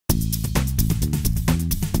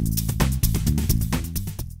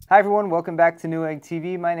Hi everyone, welcome back to Newegg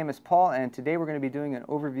TV. My name is Paul, and today we're going to be doing an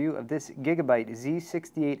overview of this Gigabyte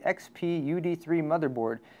Z68XP-UD3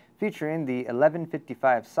 motherboard featuring the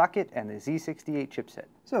 1155 socket and the Z68 chipset.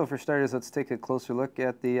 So for starters, let's take a closer look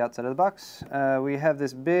at the outside of the box. We have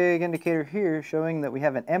this big indicator here showing that we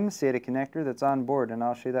have an mSATA connector that's on board, and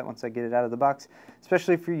I'll show you that once I get it out of the box,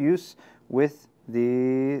 especially for use with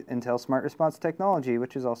the Intel Smart Response technology,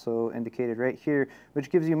 which is also indicated right here, which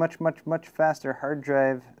gives you much faster hard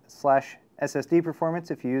drive / SSD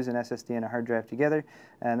performance if you use an SSD and a hard drive together,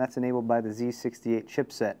 and that's enabled by the Z68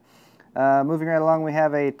 chipset. Moving right along, we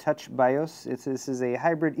have a touch BIOS. This is a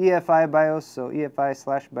hybrid EFI BIOS, so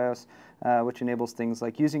EFI / BIOS, which enables things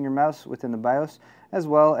like using your mouse within the BIOS, as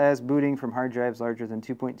well as booting from hard drives larger than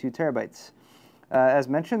 2.2 terabytes. As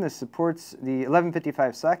mentioned, this supports the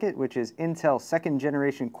 1155 socket, which is Intel second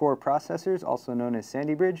generation core processors, also known as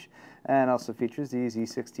Sli Bridge, and also features the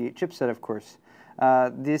Z68 chipset, of course.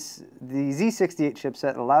 The Z68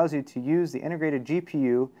 chipset allows you to use the integrated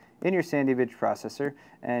GPU in your Sli Bridge processor,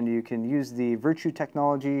 and you can use the Virtue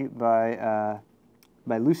technology by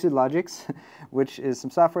Lucid Logics, which is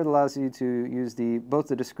some software that allows you to use both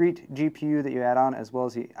the discrete GPU that you add on as well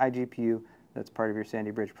as the iGPU that's part of your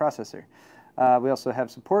Sli Bridge processor. We also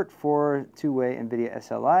have support for two-way NVIDIA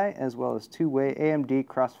SLI as well as two-way AMD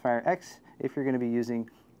Crossfire X. If you're going to be using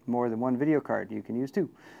more than one video card, you can use two.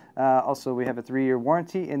 Also, we have a 3-year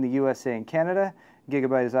warranty in the USA and Canada.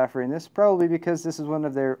 Gigabyte is offering this probably because this is one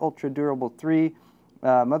of their ultra-durable 3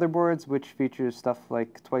 motherboards, which features stuff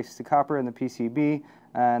like twice the copper in the PCB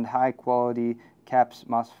and high-quality caps,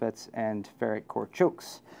 MOSFETs, and ferrite core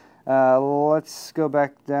chokes. Let's go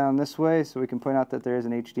back down this way so we can point out that there is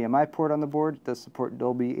an HDMI port on the board. It does support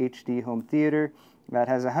Dolby HD home theater. That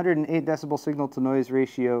has a 108 decibel signal-to-noise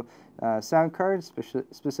ratio sound card,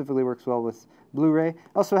 specifically works well with Blu-ray.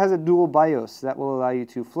 Also has a dual BIOS that will allow you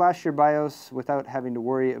to flash your BIOS without having to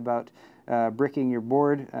worry about bricking your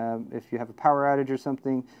board. If you have a power outage or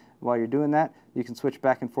something while you're doing that, you can switch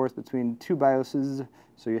back and forth between 2 BIOSes,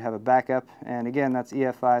 so you have a backup. And again, that's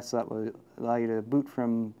EFI, so that will allow you to boot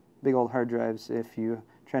from big old hard drives if you're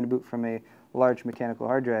trying to boot from a large mechanical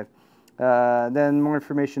hard drive. Then more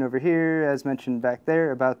information over here, as mentioned back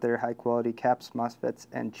there, about their high-quality caps, MOSFETs,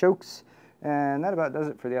 and chokes. And that about does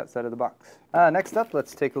it for the outside of the box. Next up,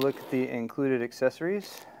 let's take a look at the included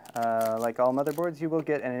accessories. Like all motherboards, you will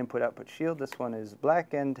get an input-output shield. This one is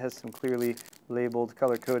black and has some clearly labeled,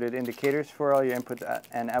 color-coded indicators for all your input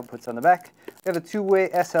and outputs on the back. We have a two-way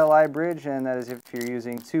SLI bridge, and that is if you're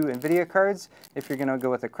using 2 NVIDIA cards. If you're going to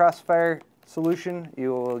go with a Crossfire solution,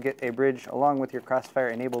 you will get a bridge along with your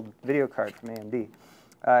Crossfire-enabled video card from AMD.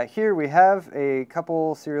 Here we have a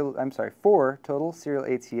couple 4 total serial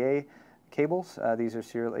ATA cables. These are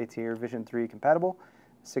serial ATA or Vision 3 compatible,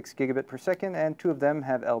 6 gigabit per second, and 2 of them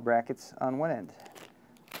have L brackets on one end.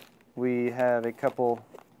 We have a couple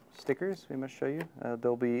stickers we must show you.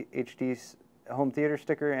 Dolby HD home theater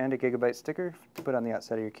sticker and a Gigabyte sticker to put on the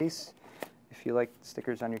outside of your case if you like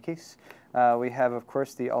stickers on your case. We have, of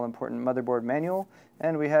course, the all-important motherboard manual,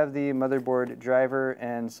 and we have the motherboard driver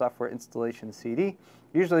and software installation CD.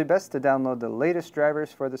 Usually best to download the latest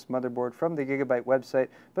drivers for this motherboard from the Gigabyte website,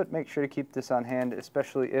 but make sure to keep this on hand,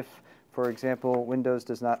 especially if, for example, Windows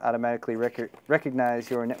does not automatically recognize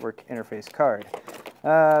your network interface card.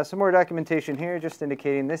 Some more documentation here just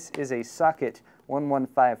indicating this is a socket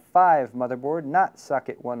 1155 motherboard, not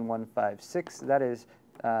socket 1156. That is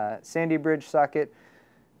Sli Bridge socket.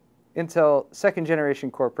 Intel second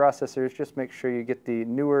generation core processors. Just make sure you get the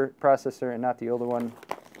newer processor and not the older one.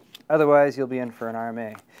 Otherwise, you'll be in for an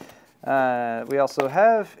RMA. We also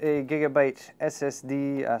have a Gigabyte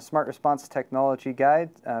SSD Smart Response Technology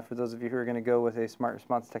Guide for those of you who are going to go with a Smart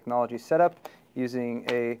Response Technology setup using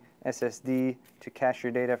a SSD to cache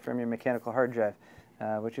your data from your mechanical hard drive,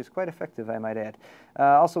 which is quite effective, I might add.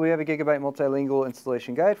 Also, we have a Gigabyte Multilingual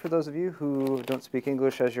Installation Guide for those of you who don't speak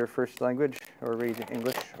English as your first language or read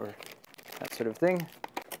English or that sort of thing.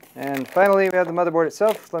 And finally, we have the motherboard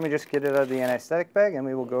itself. Let me just get it out of the anti-static bag and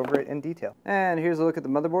we will go over it in detail. And here's a look at the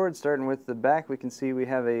motherboard. Starting with the back, we can see we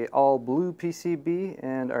have a all blue PCB,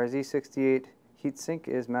 and our Z68 heatsink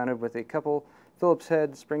is mounted with a couple Phillips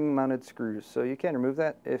head spring-mounted screws. So you can remove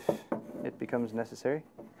that if it becomes necessary.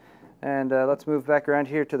 And let's move back around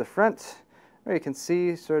here to the front, where you can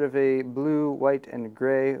see sort of a blue, white, and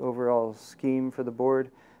gray overall scheme for the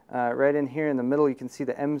board. Right in here in the middle, you can see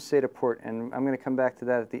the mSATA port, and I'm going to come back to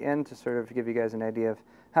that at the end to sort of give you guys an idea of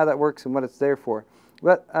how that works and what it's there for.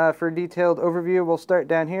 But for a detailed overview, we'll start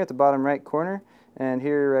down here at the bottom right corner, and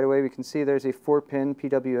here right away we can see there's a 4-pin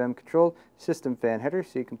PWM controlled system fan header,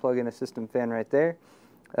 so you can plug in a system fan right there.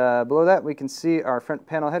 Below that, we can see our front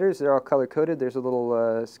panel headers. They're all color-coded. There's a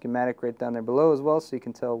little schematic right down there below as well, so you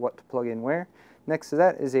can tell what to plug in where. Next to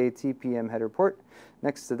that is a TPM header port.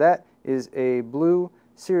 Next to that is a blue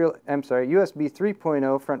USB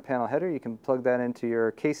 3.0 front panel header. You can plug that into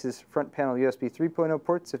your case's front panel USB 3.0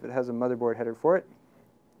 ports if it has a motherboard header for it.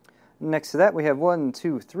 Next to that, we have 1,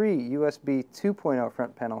 2, 3 USB 2.0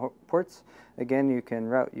 front panel ports. Again, you can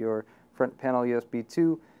route your front panel USB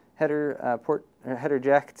 2 header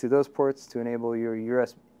jack to those ports to enable your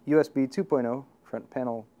USB 2.0 front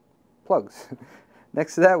panel plugs.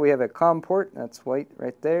 Next to that, we have a COM port. That's white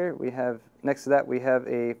right there. Next to that, we have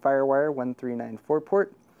a FireWire 1394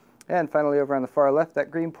 port. And finally, over on the far left, that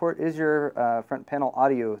green port is your front panel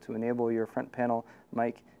audio to enable your front panel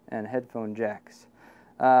mic and headphone jacks.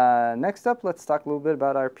 Next up, let's talk a little bit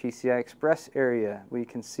about our PCI Express area. We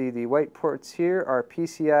can see the white ports here are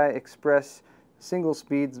PCI Express single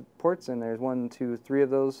speed ports, and there's 1, 2, 3 of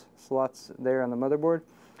those slots there on the motherboard.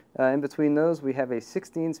 In between those, we have a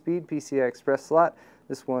 16-speed PCI Express slot.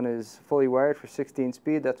 This one is fully wired for 16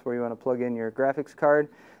 speed. That's where you want to plug in your graphics card.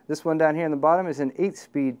 This one down here in the bottom is an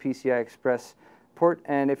 8-speed PCI Express port,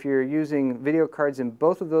 and if you're using video cards in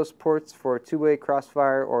both of those ports for two-way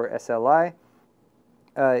Crossfire or SLI,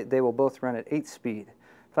 they will both run at 8 speed.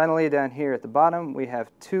 Finally, down here at the bottom, we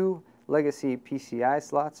have 2 legacy PCI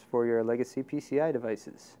slots for your legacy PCI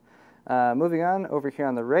devices. Moving on, over here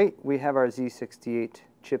on the right, we have our Z68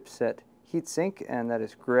 chipset heatsink, and that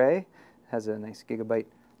is gray. It has a nice Gigabyte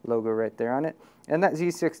logo right there on it. And that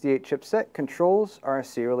Z68 chipset controls our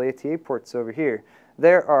serial ATA ports over here.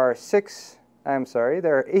 There are 8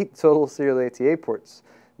 total serial ATA ports.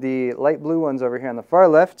 The light blue ones over here on the far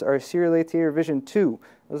left are serial ATA revision 2.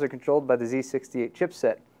 Those are controlled by the Z68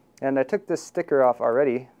 chipset. And I took this sticker off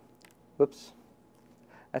already. Whoops.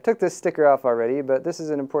 I took this sticker off already, but this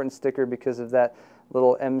is an important sticker because of that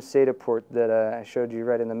little mSATA port that I showed you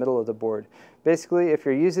right in the middle of the board. Basically, if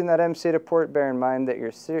you're using that mSATA port, bear in mind that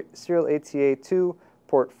your serial ATA 2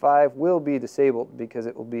 port 5 will be disabled because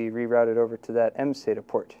it will be rerouted over to that mSATA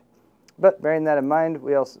port. But bearing that in mind,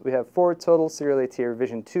 we have 4 total serial ATA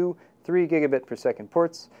revision 2 3 gigabit per second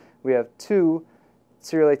ports. We have 2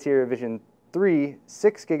 serial ATA revision 3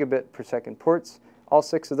 6 gigabit per second ports. All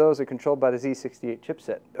 6 of those are controlled by the Z68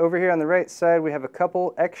 chipset. Over here on the right side, we have a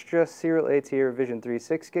couple extra serial ATA revision 3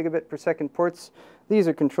 6 gigabit per second ports. These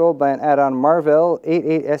are controlled by an add-on Marvell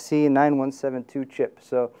 88SE9172 chip.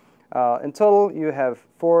 So in total, you have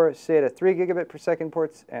 4 SATA 3 gigabit per second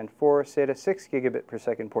ports and 4 SATA 6 gigabit per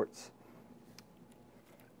second ports.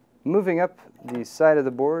 Moving up the side of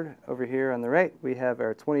the board, over here on the right, we have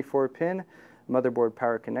our 24-pin motherboard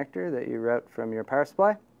power connector that you route from your power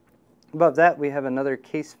supply. Above that, we have another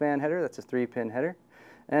case fan header. That's a 3-pin header.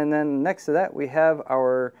 And then next to that, we have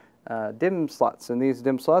our Dimm slots. And these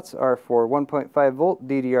Dimm slots are for 1.5 volt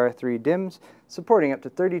DDR3 DIMMs, supporting up to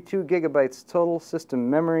 32 gigabytes total system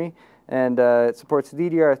memory. And it supports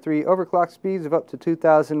DDR3 overclock speeds of up to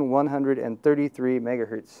 2,133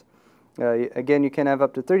 megahertz. Again, you can have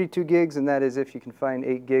up to 32 gigs, and that is if you can find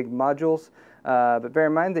 8 gig modules. But bear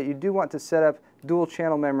in mind that you do want to set up dual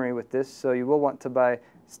channel memory with this, so you will want to buy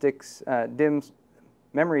sticks,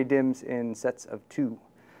 memory DIMMs in sets of 2.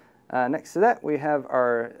 Next to that, we have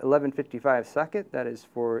our 1155 socket. That is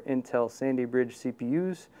for Intel Sli Bridge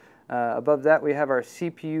CPUs. Above that, we have our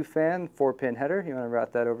CPU fan 4-pin header. You want to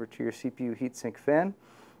route that over to your CPU heatsink fan.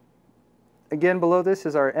 Again, below this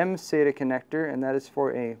is our mSATA connector, and that is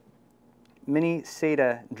for a mini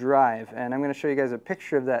SATA drive. And I'm going to show you guys a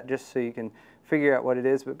picture of that just so you can figure out what it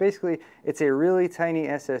is. But basically, it's a really tiny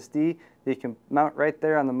SSD that you can mount right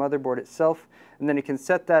there on the motherboard itself, and then you can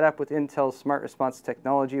set that up with Intel's Smart Response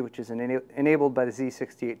technology, which is enabled by the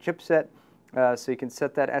Z68 chipset. So you can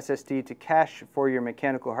set that SSD to cache for your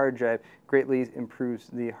mechanical hard drive. Greatly improves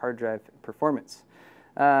the hard drive performance.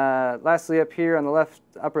 Lastly, up here on the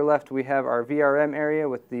upper left, we have our VRM area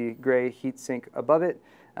with the gray heatsink above it.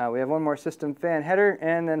 We have one more system fan header,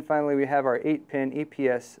 and then finally we have our 8-pin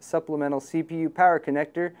EPS supplemental CPU power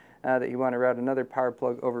connector that you want to route another power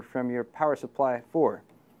plug over from your power supply for.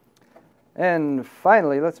 And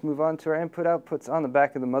finally, let's move on to our input-outputs on the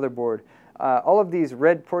back of the motherboard. All of these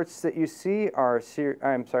red ports that you see are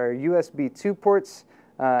USB 2 ports,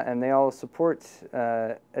 and they all support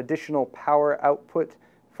additional power output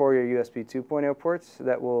for your USB 2.0 ports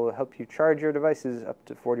that will help you charge your devices up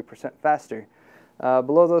to 40% faster.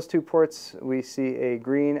 Below those 2 ports, we see a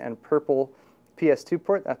green and purple PS2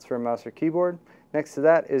 port. That's for a mouse or keyboard. Next to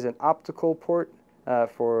that is an optical port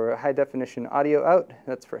for high-definition audio out.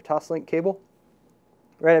 That's for a Toslink cable.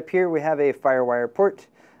 Right up here, we have a FireWire port,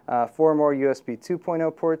 4 more USB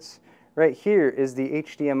 2.0 ports. Right here is the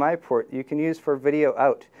HDMI port you can use for video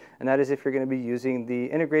out, and that is if you're going to be using the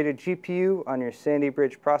integrated GPU on your Sli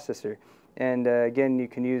Bridge processor. And again, you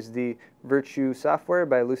can use the Virtue software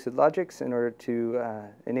by Lucid Logics in order to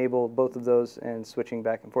enable both of those and switching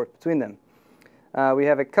back and forth between them. We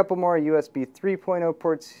have a couple more USB 3.0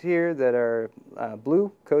 ports here that are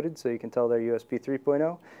blue coated, so you can tell they're USB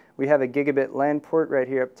 3.0. We have a gigabit LAN port right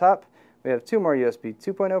here up top. We have two more USB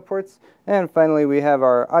 2.0 ports. And finally, we have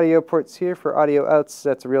our audio ports here for audio outs.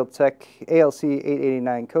 That's a Realtek ALC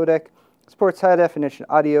 889 codec. Supports high definition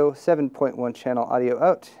audio, 7.1 channel audio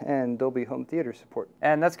out, and Dolby Home Theater support.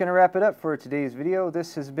 And that's going to wrap it up for today's video.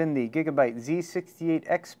 This has been the Gigabyte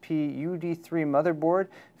Z68XP-UD3 motherboard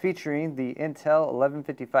featuring the Intel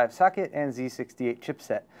 1155 socket and Z68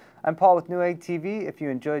 chipset. I'm Paul with Newegg TV. If you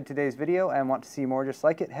enjoyed today's video and want to see more just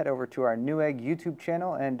like it, head over to our Newegg YouTube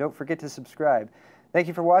channel and don't forget to subscribe. Thank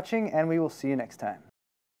you for watching, and we will see you next time.